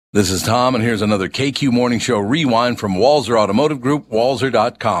This is Tom, and here's another KQ Morning Show rewind from Walser Automotive Group,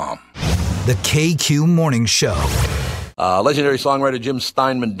 walser.com. The KQ Morning Show. Legendary songwriter Jim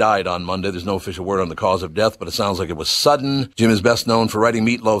Steinman died on Monday. There's no official word on the cause of death, but it sounds like it was sudden. Jim is best known for writing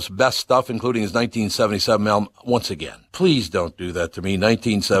Meat Loaf's best stuff, including his 1977 album, Once Again. Please don't do that to me.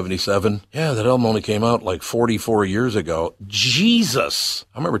 1977. Yeah, that album only came out like 44 years ago. Jesus!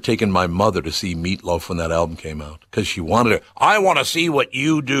 I remember taking my mother to see Meat Loaf when that album came out, because she wanted to. I want to see what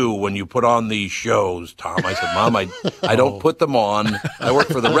you do when you put on these shows, Tom. I said, Mom, I don't put them on. I work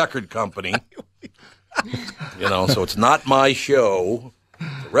for the record company. You know, so it's not my show,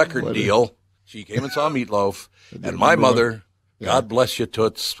 it's a record deal. She came and saw Meat Loaf, and my mother, God bless you,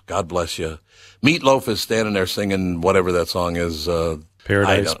 Toots, God bless you. Meat Loaf is standing there singing whatever that song is.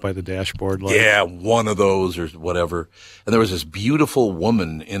 Paradise by the Dashboard Light. Yeah, one of those or whatever. And there was this beautiful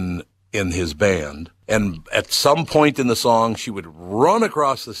woman in his band, and at some point in the song, she would run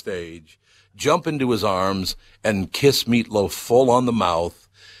across the stage, jump into his arms, and kiss Meat Loaf full on the mouth,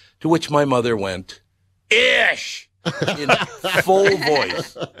 to which my mother went, Ish! In full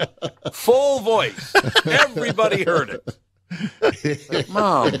voice. Full voice. Everybody heard it.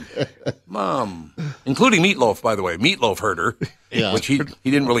 Mom. Including Meat Loaf, by the way. Meat Loaf heard her, which he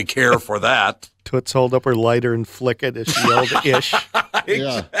didn't really care for that. Toots hold up her lighter and flick it as she yelled, Ish.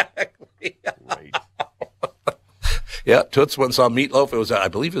 Exactly. Right. Yeah, Toots once saw Meat Loaf. I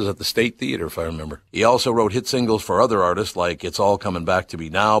believe it was at the State Theater, if I remember. He also wrote hit singles for other artists like It's All Coming Back to Me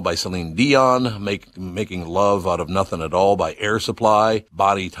Now by Celine Dion, Making Love Out of Nothing at All by Air Supply,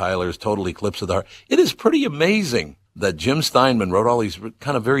 Bonnie Tyler's Total Eclipse of the Heart. It is pretty amazing that Jim Steinman wrote all these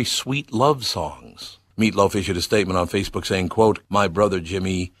kind of very sweet love songs. Meat Loaf issued a statement on Facebook saying, quote, "My brother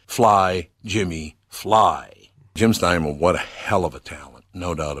Jimmy, fly, Jimmy, fly." Jim Steinman, what a hell of a talent.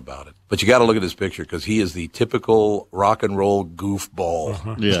 No doubt about it. But you got to look at his picture because he is the typical rock and roll goofball.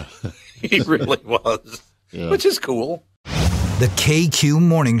 Uh-huh. Yeah. He really was, which is cool. The KQ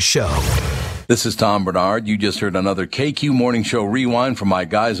Morning Show. This is Tom Bernard. You just heard another KQ Morning Show rewind from my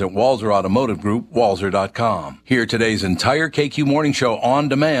guys at Walser Automotive Group, walser.com. Hear today's entire KQ Morning Show on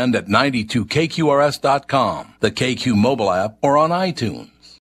demand at 92KQRS.com, the KQ mobile app, or on iTunes.